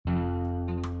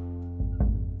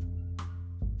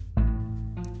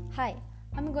Hi,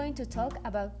 I'm going to talk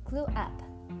about Clue app.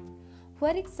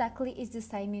 What exactly is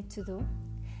designed to do?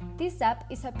 This app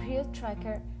is a period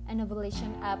tracker and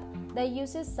ovulation app that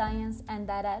uses science and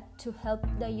data to help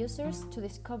the users to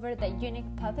discover the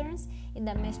unique patterns in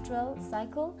the menstrual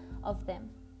cycle of them.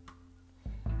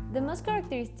 The most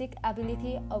characteristic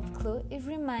ability of Clue is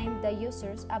remind the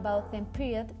users about their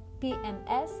period,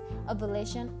 PMS,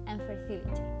 ovulation, and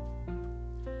fertility.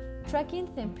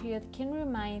 Tracking their period can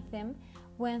remind them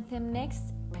when the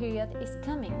next period is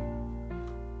coming.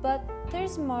 But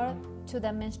there's more to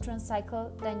the menstrual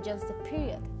cycle than just the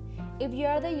period. If you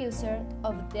are the user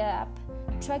of the app,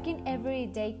 tracking every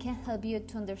day can help you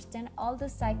to understand all the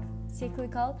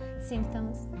cyclical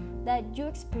symptoms that you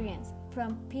experience,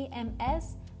 from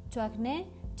PMS to acne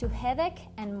to headache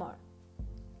and more.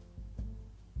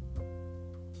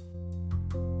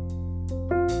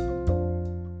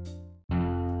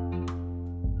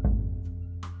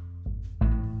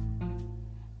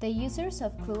 The users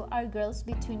of Clue are girls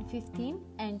between 15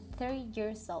 and 30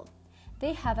 years old.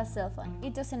 They have a cell phone.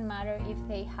 It doesn't matter if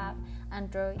they have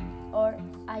Android or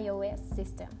iOS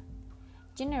system.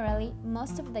 Generally,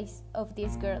 most of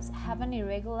these girls have an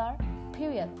irregular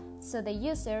period, so the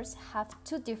users have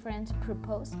two different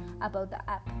purposes about the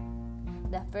app.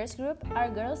 The first group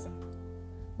are girls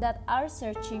that are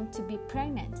searching to be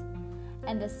pregnant,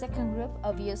 and the second group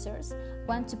of users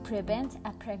want to prevent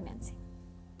a pregnancy.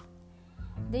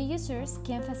 The users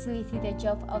can facilitate the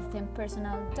job of their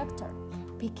personal doctor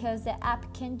because the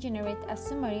app can generate a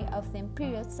summary of their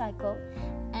period cycle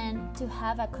and to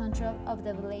have a control of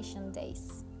the ovulation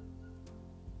days.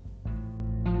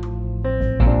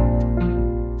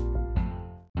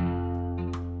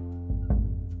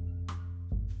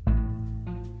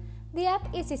 The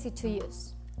app is easy to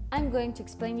use. I'm going to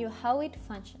explain you how it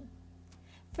functions.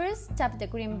 First, tap the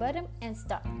green button and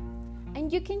start. And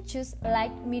you can choose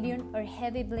light, medium, or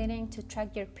heavy bleeding to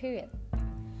track your period.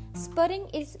 Spotting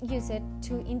is used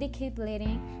to indicate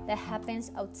bleeding that happens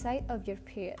outside of your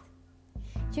period.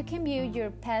 You can view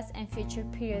your past and future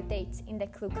period dates in the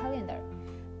Clue calendar.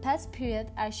 Past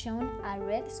periods are shown as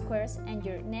red squares and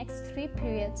your next 3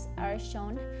 periods are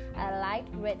shown as light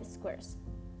red squares.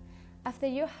 After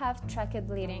you have tracked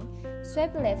bleeding,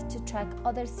 swipe left to track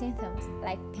other symptoms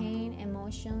like pain,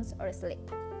 emotions, or sleep.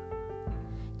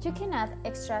 You can add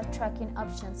extra tracking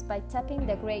options by tapping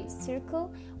the gray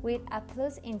circle with a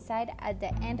plus inside at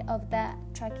the end of the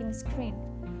tracking screen,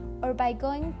 or by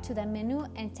going to the menu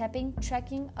and tapping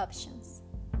Tracking Options.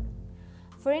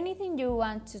 For anything you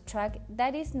want to track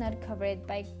that is not covered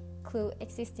by Clue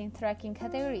existing tracking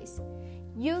categories,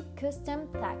 use custom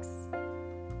tags.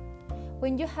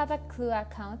 When you have a Clue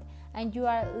account and you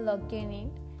are logging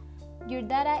in, your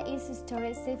data is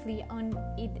stored safely on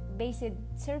its-based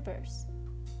servers.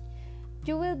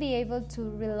 You will be able to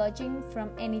relogin from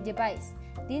any device.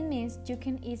 This means you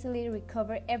can easily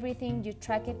recover everything you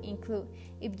tracked in Clue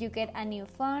if you get a new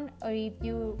phone or if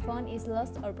your phone is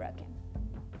lost or broken.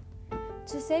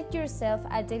 To set yourself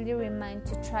a daily reminder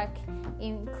to track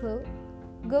in Clue,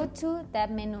 go to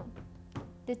that menu.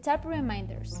 The tab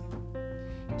Reminders.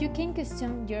 You can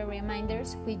custom your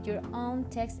reminders with your own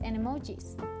text and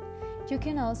emojis. You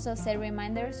can also set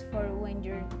reminders for when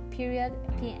your period,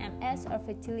 PMS, or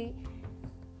fertility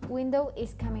window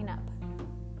is coming up.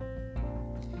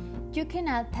 You can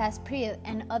add past period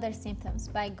and other symptoms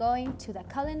by going to the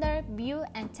calendar view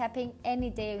and tapping any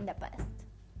day in the past.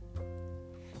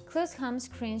 Clue's home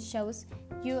screen shows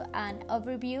you an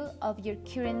overview of your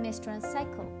current menstrual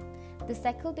cycle. The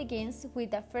cycle begins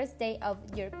with the first day of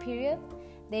your period,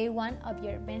 day 1 of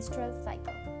your menstrual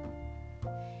cycle.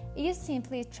 If you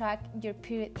simply track your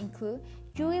period in Clue,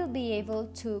 you will be able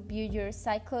to view your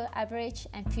cycle average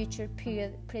and future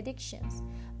period predictions.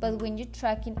 But when you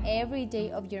track in every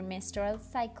day of your menstrual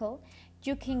cycle,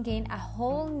 you can gain a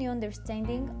whole new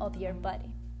understanding of your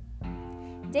body.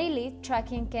 Daily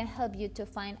tracking can help you to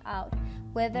find out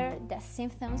whether the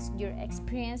symptoms you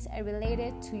experience are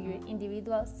related to your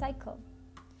individual cycle,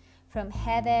 from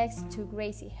headaches to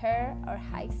greasy hair or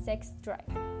high sex drive.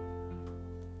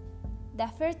 The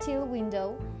fertile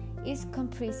window is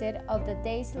comprised of the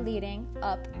days leading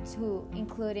up to,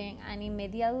 including and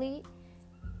immediately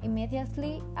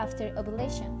after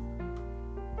ovulation.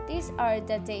 These are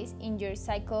the days in your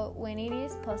cycle when it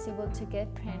is possible to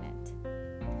get pregnant.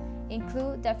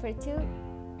 Include the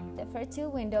fertile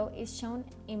window is shown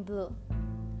in blue,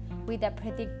 with the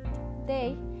predicted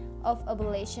day of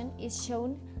ovulation is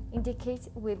shown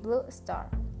indicated with blue star.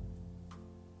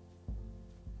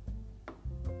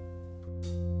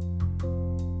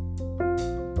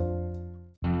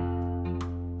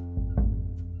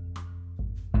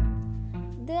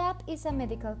 app is a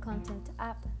medical content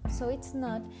app, so it's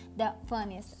not the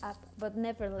funniest app, but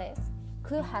nevertheless,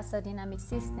 Clue has a dynamic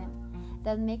system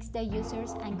that makes the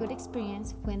users a good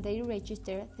experience when they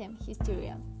register them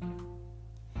historial.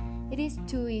 It is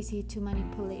too easy to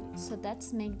manipulate, so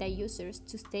that's make the users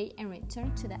to stay and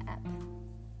return to the app.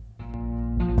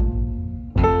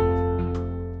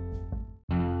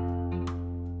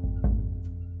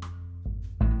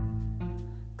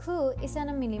 Clue is a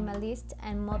minimalist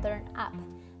and modern app.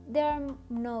 There are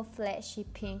no flashy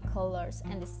pink colors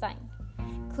and design.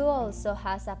 Clue also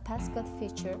has a passcode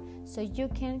feature so you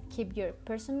can keep your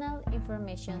personal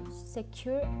information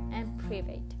secure and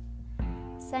private.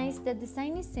 Since the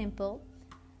design is simple,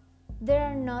 there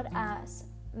are not as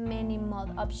many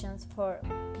mod options for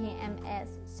PMS,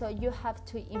 so you have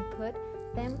to input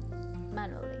them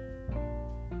manually.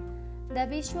 The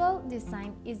visual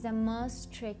design is the most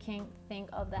striking thing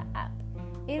of the app.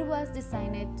 It was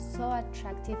designed so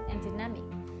attractive and dynamic,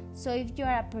 so if you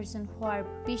are a person who are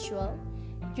visual,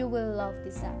 you will love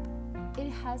this app. It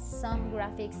has some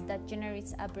graphics that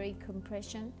generates a brief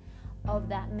compression of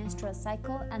the menstrual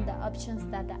cycle and the options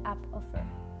that the app offers.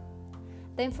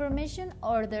 The information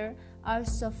order are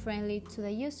so friendly to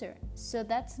the user, so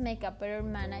that's make a better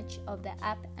manage of the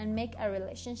app and make a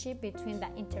relationship between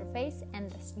the interface and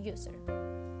the user.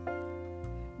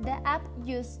 The app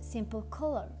uses simple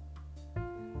color.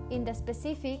 In the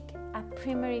specific, a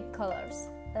primary colors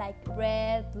like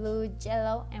red, blue,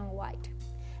 yellow, and white.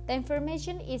 The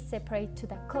information is separate to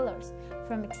the colors.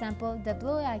 For example, the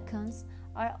blue icons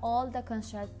are all the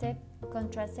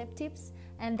contraceptives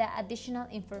and the additional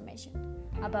information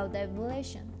about the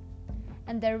ovulation,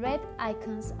 and the red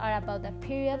icons are about the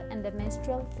period and the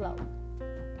menstrual flow.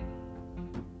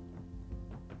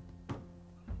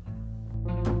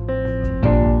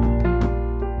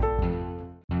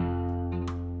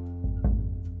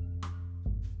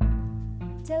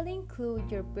 Telling Clue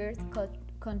your birth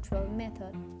control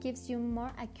method gives you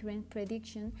more accurate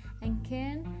prediction and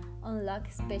can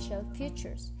unlock special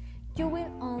features. You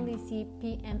will only see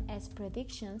PMS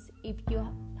predictions if you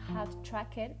have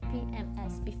tracked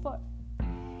PMS before.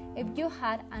 If you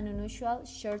had an unusual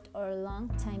short or long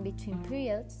time between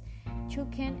periods, you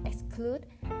can exclude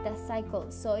the cycle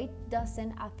so it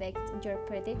doesn't affect your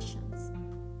predictions.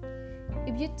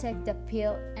 If you take the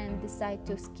pill and decide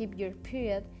to skip your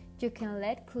period, you can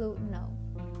let Clue know.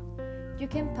 You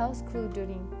can pause Clue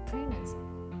during pregnancy.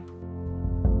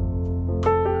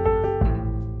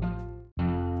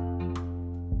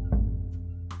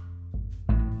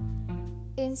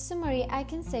 In summary, I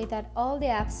can say that all the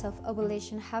apps of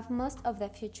ovulation have most of the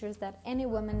features that any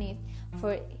woman needs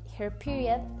for her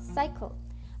period cycle,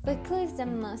 but Clue is the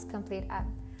most complete app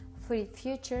for its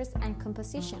features and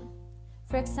composition.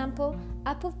 For example,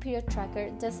 Apple Period Tracker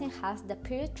doesn't have the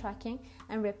period tracking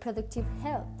and reproductive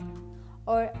health.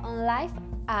 Or on Life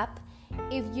app,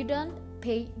 if you don't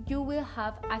pay, you will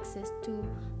have access to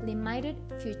limited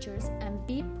features and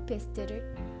be pestered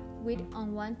with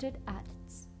unwanted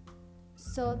ads.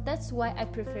 So that's why I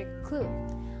prefer Clue.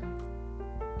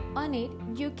 On it,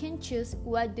 you can choose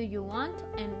what do you want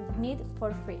and need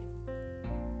for free.